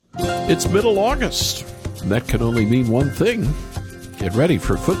It's middle August. And that can only mean one thing. Get ready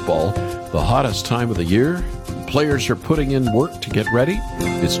for football, the hottest time of the year. Players are putting in work to get ready.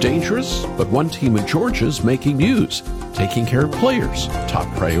 It's dangerous, but one team in Georgia is making news. Taking care of players, top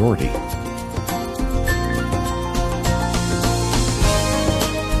priority.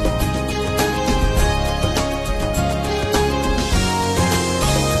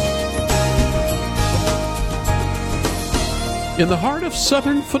 In the heart of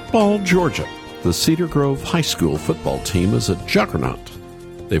Southern football, Georgia, the Cedar Grove High School football team is a juggernaut.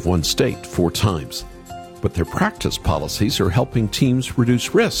 They've won state 4 times, but their practice policies are helping teams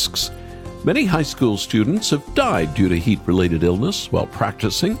reduce risks. Many high school students have died due to heat-related illness while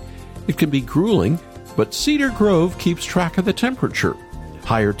practicing. It can be grueling, but Cedar Grove keeps track of the temperature.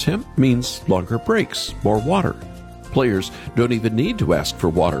 Higher temp means longer breaks, more water. Players don't even need to ask for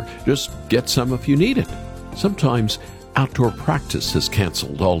water. Just get some if you need it. Sometimes outdoor practice is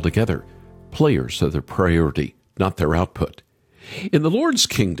canceled altogether. Players are the priority, not their output. In the Lord's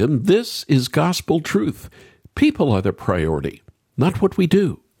kingdom, this is gospel truth. People are the priority, not what we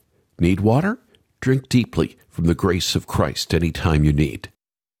do. Need water? Drink deeply from the grace of Christ anytime you need.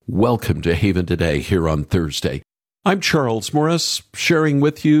 Welcome to Haven Today here on Thursday. I'm Charles Morris, sharing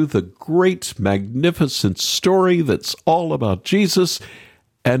with you the great, magnificent story that's all about Jesus,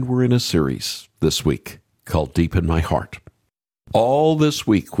 and we're in a series this week called Deep in My Heart. All this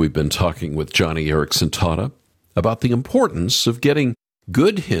week we've been talking with Johnny Erickson Tata about the importance of getting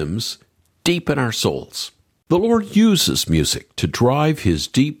good hymns deep in our souls. The Lord uses music to drive His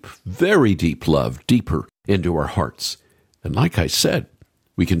deep, very deep love deeper into our hearts. And like I said,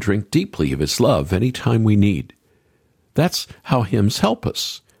 we can drink deeply of His love anytime we need. That's how hymns help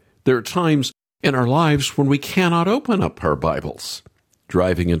us. There are times in our lives when we cannot open up our Bibles.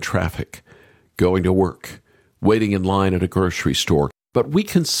 Driving in traffic, going to work, waiting in line at a grocery store. But we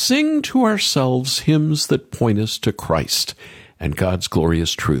can sing to ourselves hymns that point us to Christ and God's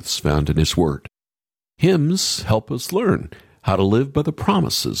glorious truths found in His Word. Hymns help us learn how to live by the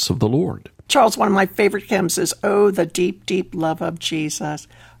promises of the Lord. Charles, one of my favorite hymns is, "Oh, the deep, deep love of Jesus.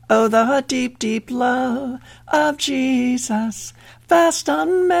 Oh, the deep, deep love of Jesus. Vast,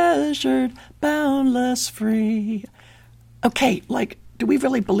 unmeasured, boundless, free." Okay, do we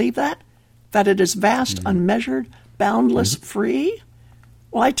really believe that? That it is vast, unmeasured, boundless, free?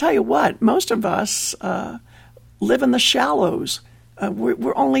 Well, I tell you what, most of us live in the shallows.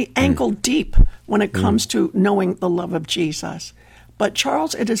 We're only ankle deep when it comes to knowing the love of Jesus. But,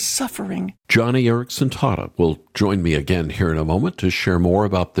 Charles, it is suffering. Johnny Erickson Tata will join me again here in a moment to share more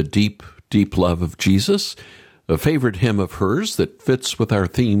about the deep, deep love of Jesus, a favorite hymn of hers that fits with our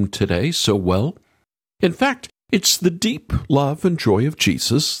theme today so well. In fact, it's the deep love and joy of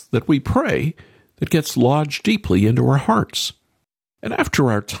Jesus that we pray that gets lodged deeply into our hearts. And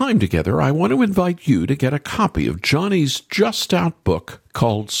after our time together, I want to invite you to get a copy of Johnny's just-out book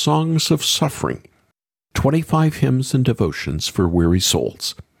called Songs of Suffering, 25 Hymns and Devotions for Weary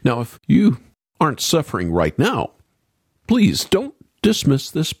Souls. Now, if you aren't suffering right now, please don't dismiss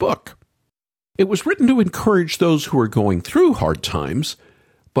this book. It was written to encourage those who are going through hard times,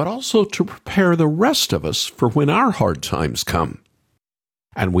 but also to prepare the rest of us for when our hard times come.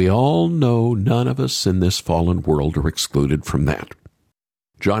 And we all know none of us in this fallen world are excluded from that.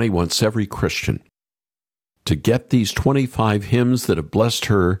 Johnny wants every Christian to get these 25 hymns that have blessed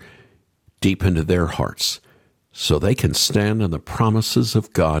her deep into their hearts so they can stand on the promises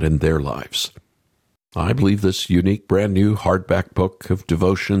of God in their lives. I believe this unique, brand new hardback book of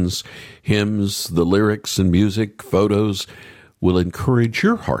devotions, hymns, the lyrics and music, photos, will encourage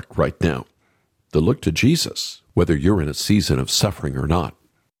your heart right now to look to Jesus, whether you're in a season of suffering or not.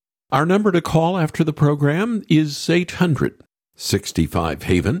 Our number to call after the program is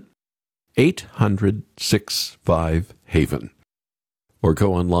 800-65-HAVEN, 800-65-HAVEN. Or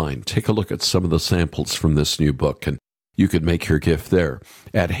go online, take a look at some of the samples from this new book, and you could make your gift there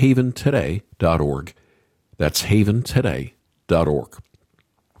at haventoday.org. That's haventoday.org.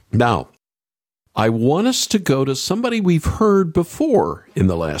 Now, I want us to go to somebody we've heard before in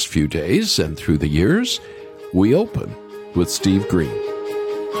the last few days and through the years. We open with Steve Green.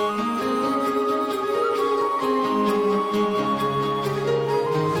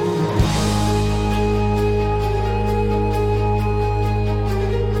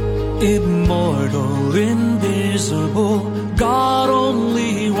 Immortal, invisible, God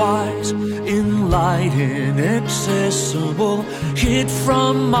only wise, in light inaccessible, hid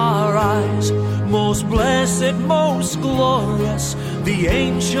from our eyes, most blessed, most glorious, the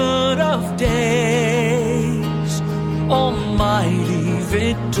Ancient of Days, Almighty,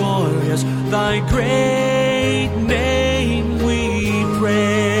 victorious, Thy great name we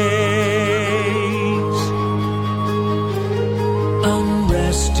praise.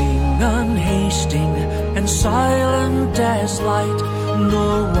 silent as light,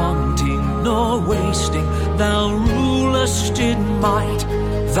 nor wanting nor wasting, thou rulest in might.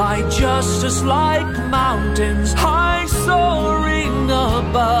 Thy justice like mountains, high soaring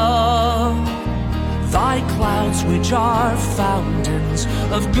above. Thy clouds which are fountains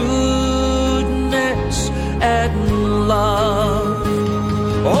of goodness and love.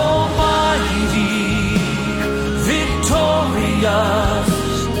 Almighty, victorious,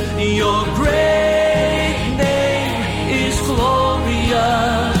 your great name is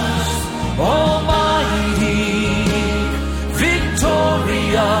glorious. Almighty,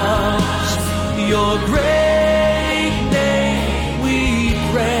 victorious, your great name we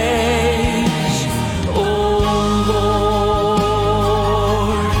praise, O Lord.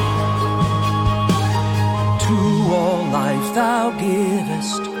 To all life thou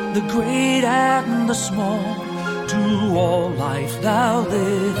givest, the great and the small. To all life thou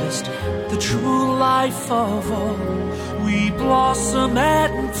livest, the true life of all. We blossom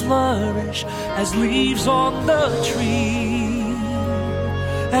and flourish as leaves on the tree,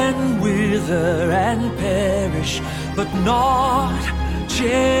 and wither and perish, but naught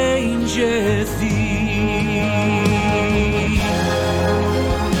changeth thee.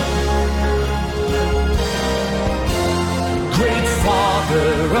 Great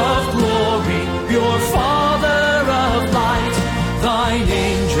Father of glory, pure Father of light, thine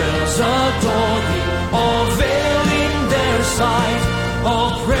angels adore thee, all veiling their sight.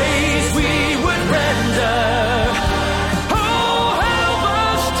 All praise we would render. Oh, help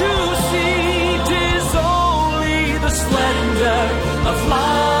us to see 'tis only the splendor of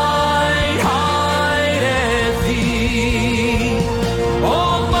light hideth thee.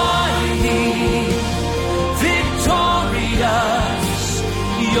 Almighty, victorious,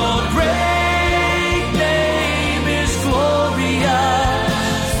 your great name is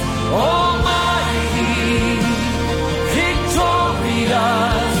glorious. Almighty, victorious,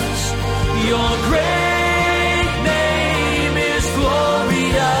 your great name is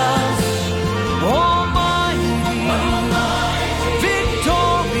glorious. Almighty,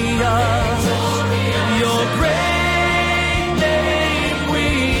 victorious, your great name we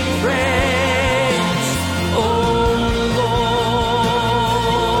praise, O Lord.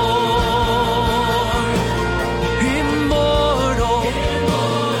 Immortal,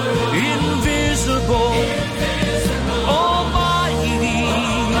 invisible, almighty,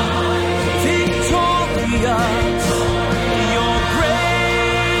 victorious, your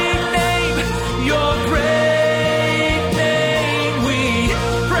great name we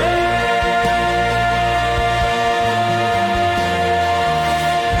praise.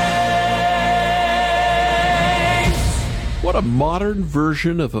 What a modern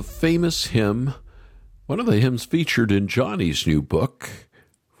version of a famous hymn, one of the hymns featured in Johnny's new book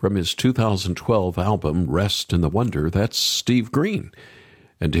from his 2012 album, Rest in the Wonder. That's Steve Green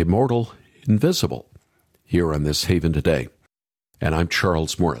and Immortal, Invisible, here on This Haven Today. And I'm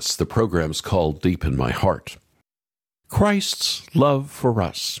Charles Morris. The program's called Deep in My Heart. Christ's love for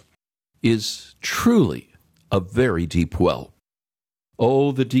us is truly a very deep well.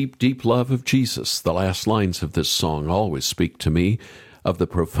 Oh, the deep, deep love of Jesus. The last lines of this song always speak to me of the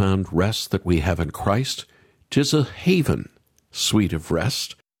profound rest that we have in Christ. 'Tis a haven, sweet of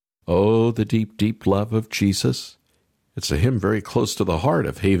rest. Oh, the deep, deep love of Jesus. It's a hymn very close to the heart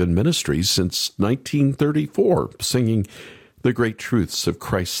of Haven Ministries since 1934, singing the great truths of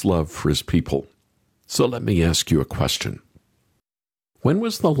Christ's love for his people. So let me ask you a question. When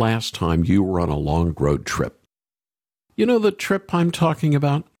was the last time you were on a long road trip? You know the trip I'm talking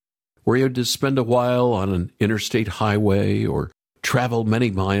about? Where you had to spend a while on an interstate highway or travel many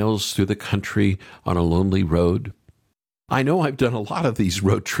miles through the country on a lonely road. I know I've done a lot of these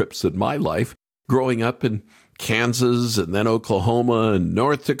road trips in my life, growing up in Kansas and then Oklahoma and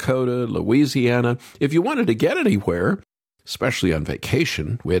North Dakota, Louisiana. If you wanted to get anywhere, especially on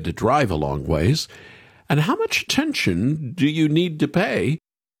vacation, we had to drive a long ways. And how much attention do you need to pay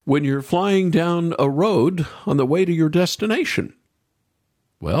when you're flying down a road on the way to your destination?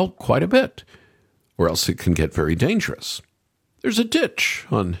 Well, quite a bit, or else it can get very dangerous. There's a ditch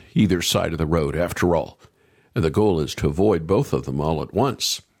on either side of the road, after all, and the goal is to avoid both of them all at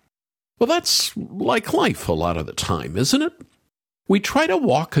once. Well, that's like life a lot of the time, isn't it? We try to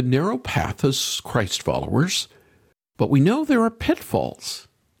walk a narrow path as Christ followers, but we know there are pitfalls,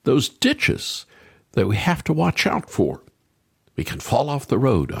 those ditches that we have to watch out for. We can fall off the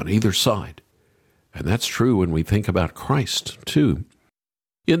road on either side. And that's true when we think about Christ, too.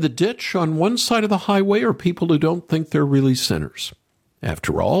 In the ditch on one side of the highway are people who don't think they're really sinners.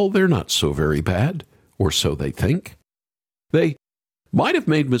 After all, they're not so very bad, or so they think. They Might have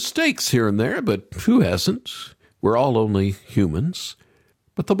made mistakes here and there, but who hasn't? We're all only humans.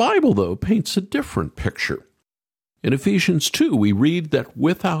 But the Bible, though, paints a different picture. In Ephesians 2, we read that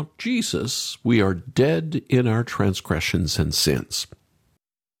without Jesus, we are dead in our transgressions and sins.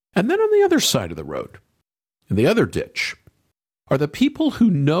 And then on the other side of the road, in the other ditch, are the people who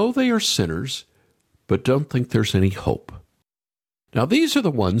know they are sinners, but don't think there's any hope. Now, these are the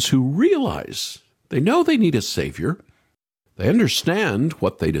ones who realize they know they need a Savior. They understand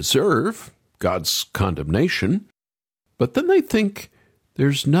what they deserve, God's condemnation, but then they think,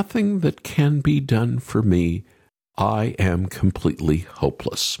 there's nothing that can be done for me. I am completely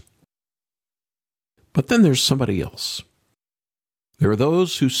hopeless. But then there's somebody else. There are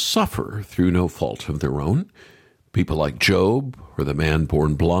those who suffer through no fault of their own, people like Job or the man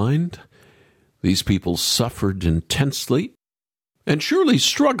born blind. These people suffered intensely and surely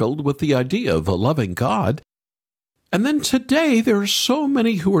struggled with the idea of a loving God. And then today there are so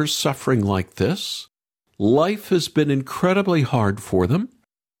many who are suffering like this. Life has been incredibly hard for them.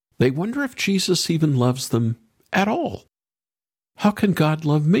 They wonder if Jesus even loves them at all. How can God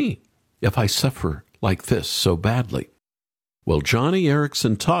love me if I suffer like this so badly? Well, Joni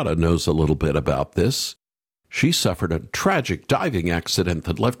Eareckson Tada knows a little bit about this. She suffered a tragic diving accident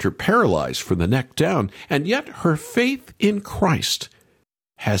that left her paralyzed from the neck down, and yet her faith in Christ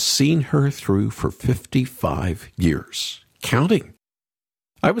has seen her through for 55 years, counting.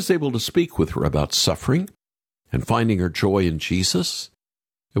 I was able to speak with her about suffering and finding her joy in Jesus.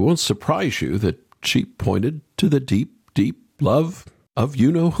 It won't surprise you that she pointed to the deep, deep love of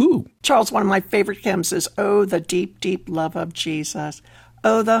you-know-who. Charles, one of my favorite hymns is, "Oh, the deep, deep love of Jesus.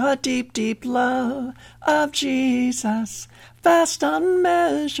 Oh, the deep, deep love of Jesus. Vast,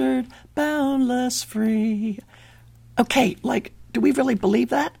 unmeasured, boundless, free." Okay, do we really believe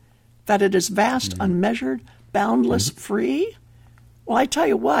that? That it is vast, unmeasured, boundless, free? Well, I tell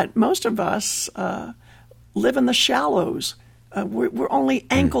you what, most of us live in the shallows. We're only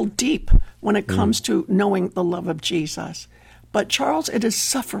ankle deep when it comes to knowing the love of Jesus. But Charles, it is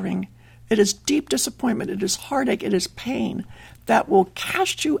suffering, it is deep disappointment, it is heartache, it is pain that will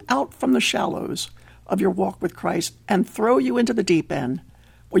cast you out from the shallows of your walk with Christ and throw you into the deep end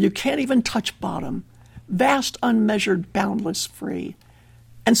where you can't even touch bottom. Vast, unmeasured, boundless, free.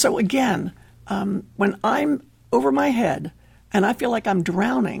 And so again, when I'm over my head and I feel like I'm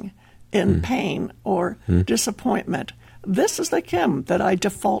drowning in pain or disappointment, this is the hymn that I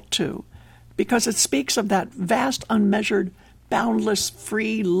default to because it speaks of that vast, unmeasured, boundless,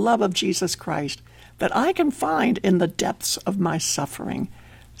 free love of Jesus Christ that I can find in the depths of my suffering.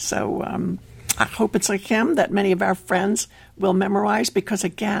 So I hope it's a hymn that many of our friends will memorize because,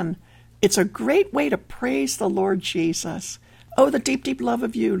 again, it's a great way to praise the Lord Jesus. Oh, the deep, deep love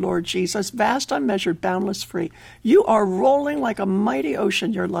of you, Lord Jesus, vast, unmeasured, boundless, free. You are rolling like a mighty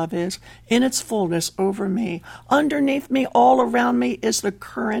ocean, your love is, in its fullness over me. Underneath me, all around me, is the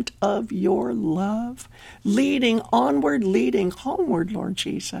current of your love, leading onward, leading homeward, Lord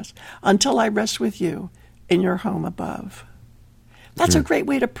Jesus, until I rest with you in your home above. That's a great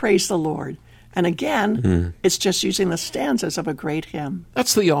way to praise the Lord. And again, it's just using the stanzas of a great hymn.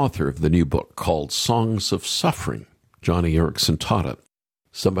 That's the author of the new book called Songs of Suffering, Joni Eareckson Tada,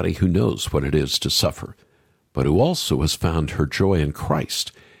 somebody who knows what it is to suffer, but who also has found her joy in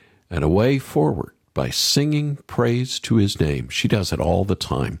Christ and a way forward by singing praise to his name. She does it all the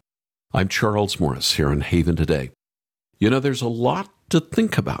time. I'm Charles Morris here on Haven Today. You know, there's a lot to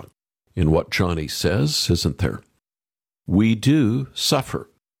think about in what Joni says, isn't there? We do suffer.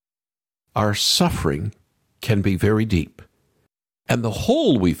 Our suffering can be very deep. And the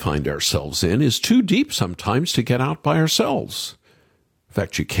hole we find ourselves in is too deep sometimes to get out by ourselves. In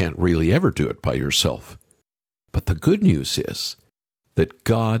fact, you can't really ever do it by yourself. But the good news is that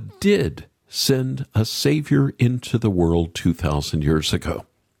God did send a Savior into the world 2,000 years ago.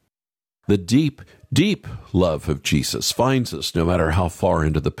 The deep, deep love of Jesus finds us no matter how far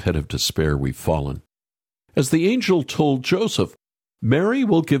into the pit of despair we've fallen. As the angel told Joseph, Mary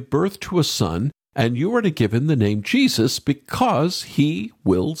will give birth to a son, and you are to give him the name Jesus because he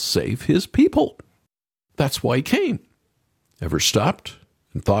will save his people. That's why he came. Ever stopped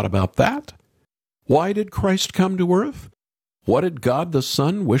and thought about that? Why did Christ come to earth? What did God the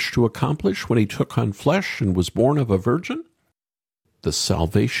Son wish to accomplish when he took on flesh and was born of a virgin? The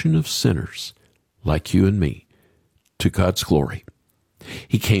salvation of sinners like you and me to God's glory.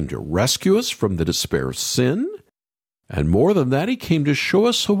 He came to rescue us from the despair of sin, and more than that, he came to show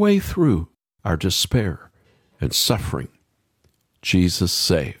us a way through our despair and suffering. Jesus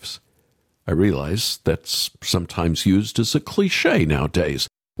saves. I realize that's sometimes used as a cliche nowadays.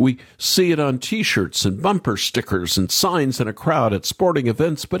 We see it on T-shirts and bumper stickers and signs in a crowd at sporting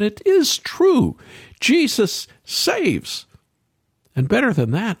events, but it is true. Jesus saves. And better than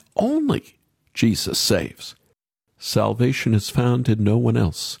that, only Jesus saves. Salvation is found in no one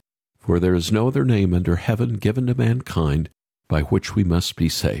else, for there is no other name under heaven given to mankind by which we must be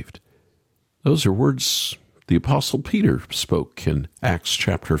saved. Those are words the Apostle Peter spoke in Acts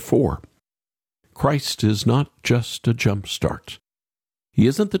chapter 4. Christ is not just a jump start. He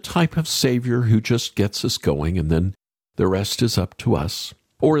isn't the type of Savior who just gets us going and then the rest is up to us.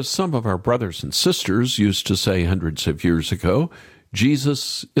 Or as some of our brothers and sisters used to say hundreds of years ago,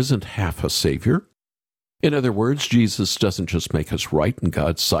 Jesus isn't half a Savior. In other words, Jesus doesn't just make us right in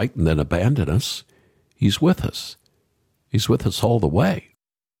God's sight and then abandon us. He's with us. He's with us all the way.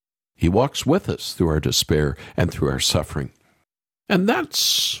 He walks with us through our despair and through our suffering. And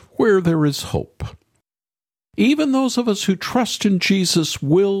that's where there is hope. Even those of us who trust in Jesus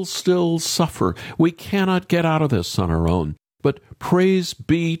will still suffer. We cannot get out of this on our own. But praise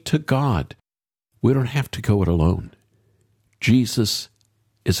be to God, we don't have to go it alone. Jesus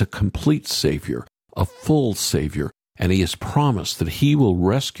is a complete Savior, a full Savior, and He has promised that He will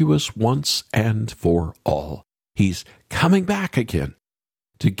rescue us once and for all. He's coming back again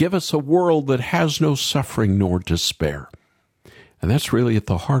to give us a world that has no suffering nor despair. And that's really at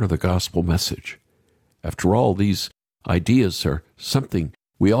the heart of the gospel message. After all, these ideas are something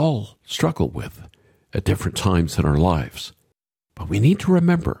we all struggle with at different times in our lives. But we need to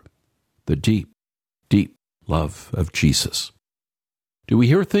remember the deep, deep love of Jesus. Do we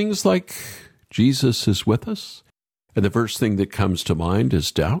hear things like, Jesus is with us? And the first thing that comes to mind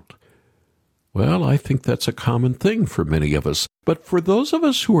is doubt? Well, I think that's a common thing for many of us. But for those of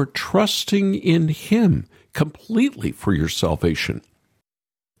us who are trusting in Him completely for your salvation,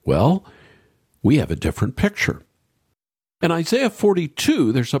 well, we have a different picture. In Isaiah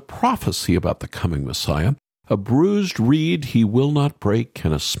 42, there's a prophecy about the coming Messiah. A bruised reed He will not break,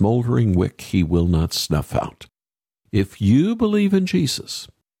 and a smoldering wick He will not snuff out. If you believe in Jesus,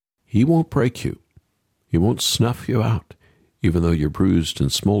 He won't break you. He won't snuff you out, even though you're bruised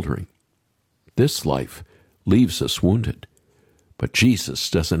and smoldering. This life leaves us wounded, but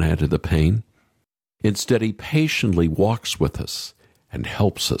Jesus doesn't add to the pain. Instead, He patiently walks with us and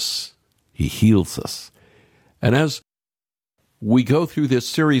helps us. He heals us. And as we go through this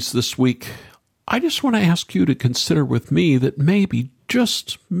series this week, I just want to ask you to consider with me that maybe,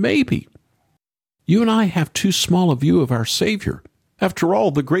 just maybe, you and I have too small a view of our Savior. After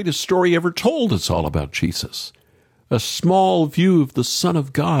all, the greatest story ever told is all about Jesus. A small view of the Son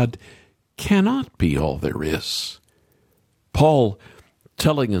of God cannot be all there is. Paul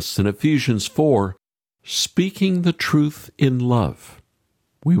telling us in Ephesians 4, speaking the truth in love,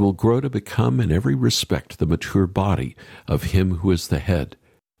 we will grow to become in every respect the mature body of Him who is the head,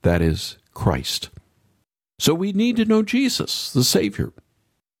 that is, Christ. So we need to know Jesus, the Savior.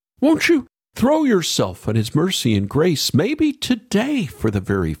 Won't you throw yourself on His mercy and grace, maybe today for the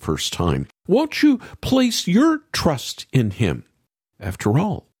very first time? Won't you place your trust in Him? After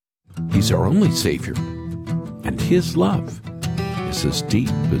all, He's our only Savior, and His love is as deep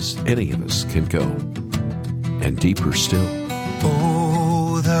as any of us can go, and deeper still.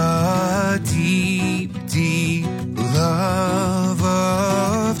 Oh, the deep, deep love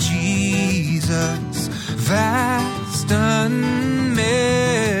of Jesus, vast, unmeasured,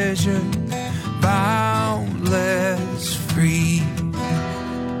 boundless, free,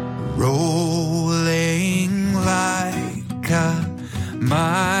 rolling like a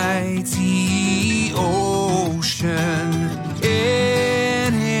mighty ocean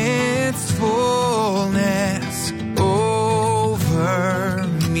in its fullness over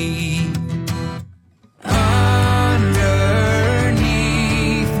me.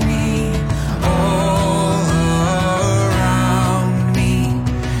 Underneath me, all around me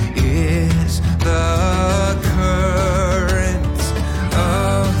is the current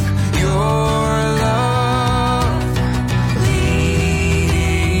of your love,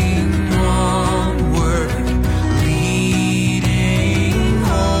 leading on.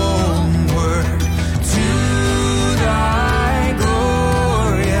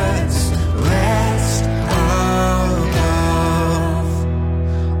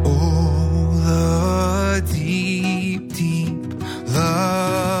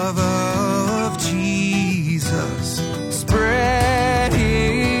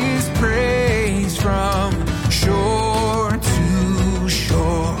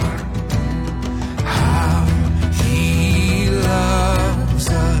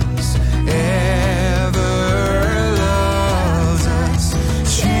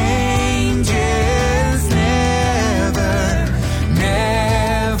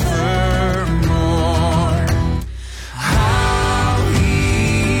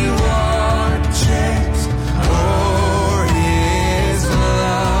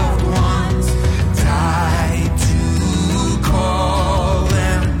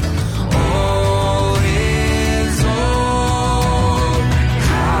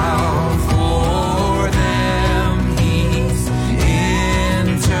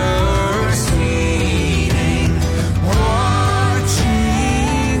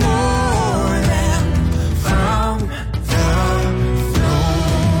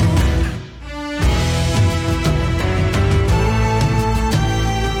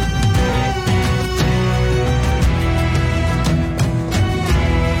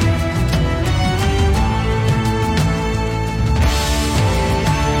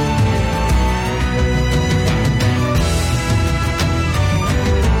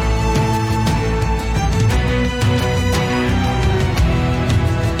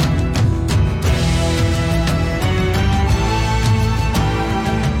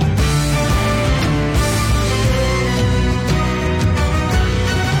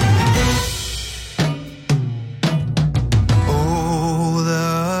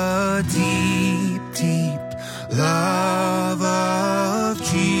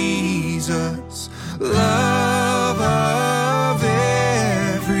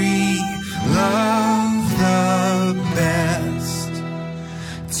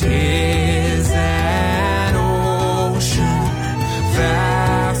 'Tis an ocean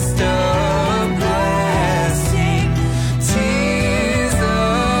vast of blessing. 'Tis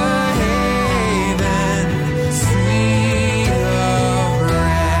a haven sweet of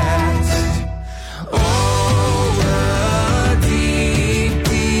rest. Oh, the deep,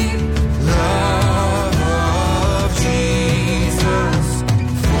 deep love of Jesus,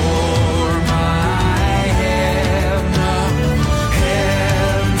 for my heaven of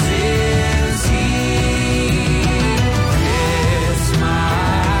heavens is He. This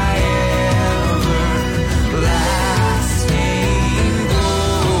my everlasting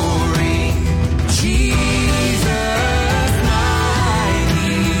glory, Jesus,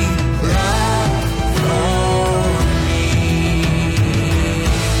 mighty love for me.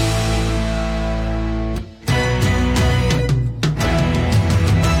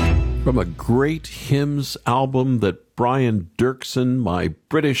 From a great hymns album that Brian Dirksen, my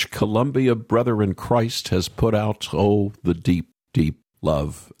British Columbia brother in Christ, has put out, oh, the deep, deep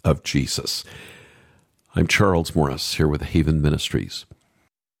love of Jesus. I'm Charles Morris, here with Haven Ministries.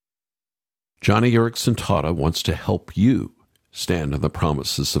 Johnny Erickson Tata wants to help you stand on the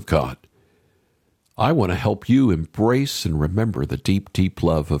promises of God. I want to help you embrace and remember the deep, deep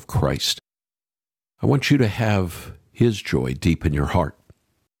love of Christ. I want you to have His joy deep in your heart.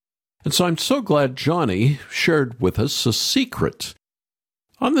 And so I'm so glad Johnny shared with us a secret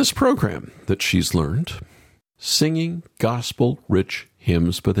on this program that she's learned. Singing gospel-rich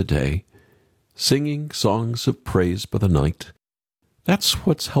hymns by the day, singing songs of praise by the night. That's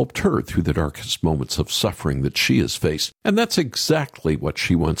what's helped her through the darkest moments of suffering that she has faced. And that's exactly what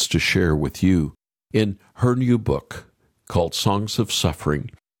she wants to share with you in her new book called Songs of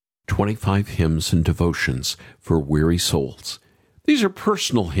Suffering, 25 Hymns and Devotions for Weary Souls. These are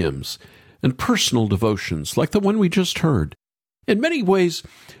personal hymns and personal devotions like the one we just heard. In many ways,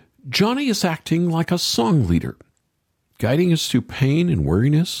 Johnny is acting like a song leader, guiding us through pain and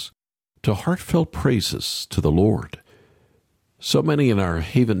weariness to heartfelt praises to the Lord. So many in our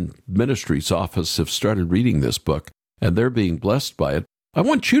Haven Ministries office have started reading this book, and they're being blessed by it. I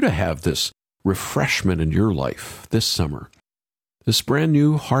want you to have this refreshment in your life this summer. This brand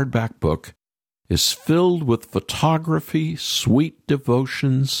new hardback book is filled with photography, sweet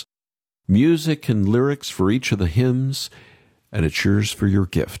devotions, music and lyrics for each of the hymns, and it's yours for your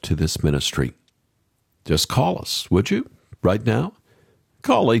gift to this ministry. Just call us, would you, right now?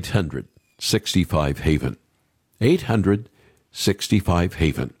 Call 800-65-HAVEN,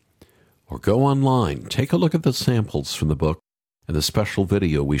 800-65-HAVEN, or go online, take a look at the samples from the book and the special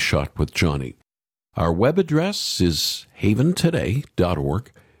video we shot with Johnny. Our web address is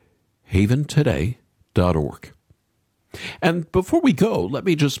haventoday.org, haventoday.org. And before we go, let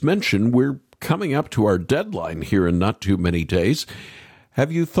me just mention we're coming up to our deadline here in not too many days.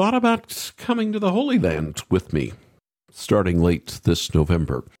 Have you thought about coming to the Holy Land with me, starting late this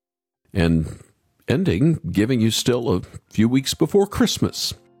November and ending, giving you still a few weeks before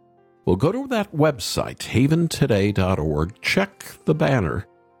Christmas? Well, go to that website, haventoday.org, check the banner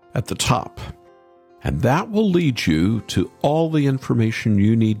at the top, and that will lead you to all the information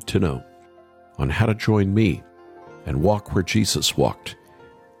you need to know on how to join me and walk where Jesus walked.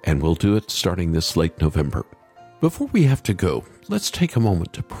 And we'll do it starting this late November. Before we have to go, let's take a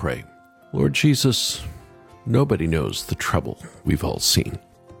moment to pray. Lord Jesus, nobody knows the trouble we've all seen.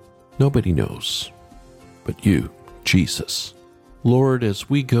 Nobody knows but you, Jesus. Lord, as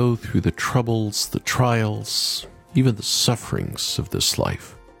we go through the troubles, the trials, even the sufferings of this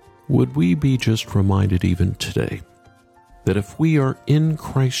life, would we be just reminded even today that if we are in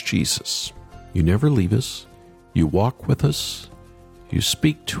Christ Jesus, you never leave us, you walk with us, you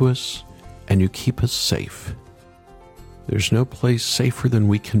speak to us, and you keep us safe. There's no place safer than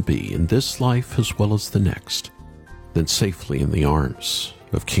we can be in this life as well as the next than safely in the arms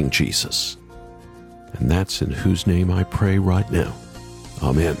of King Jesus. And that's in whose name I pray right now.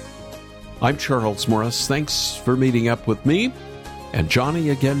 Amen. I'm Charles Morris. Thanks for meeting up with me and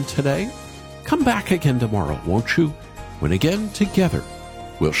Johnny again today. Come back again tomorrow, won't you? When again together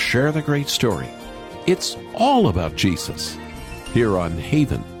we'll share the great story. It's all about Jesus here on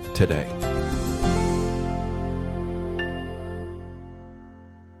Haven Today.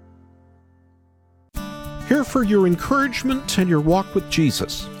 Here for your encouragement and your walk with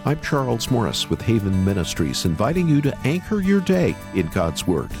Jesus. I'm Charles Morris with Haven Ministries, inviting you to anchor your day in God's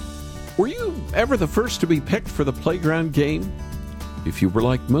Word. Were you ever the first to be picked for the playground game? If you were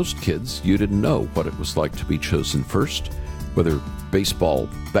like most kids, you didn't know what it was like to be chosen first. Whether baseball,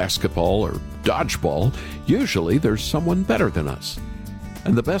 basketball, or dodgeball, usually there's someone better than us.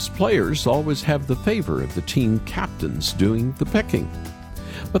 And the best players always have the favor of the team captains doing the picking.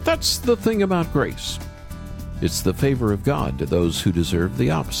 But that's the thing about grace. It's the favor of God to those who deserve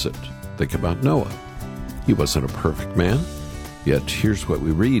the opposite. Think about Noah. He wasn't a perfect man, yet here's what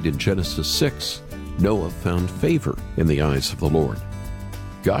we read in Genesis 6. Noah found favor in the eyes of the Lord.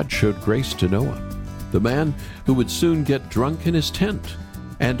 God showed grace to Noah, the man who would soon get drunk in his tent,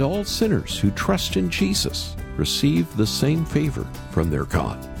 and all sinners who trust in Jesus receive the same favor from their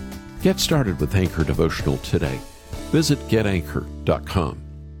God. Get started with Anchor Devotional today. Visit getanchor.com.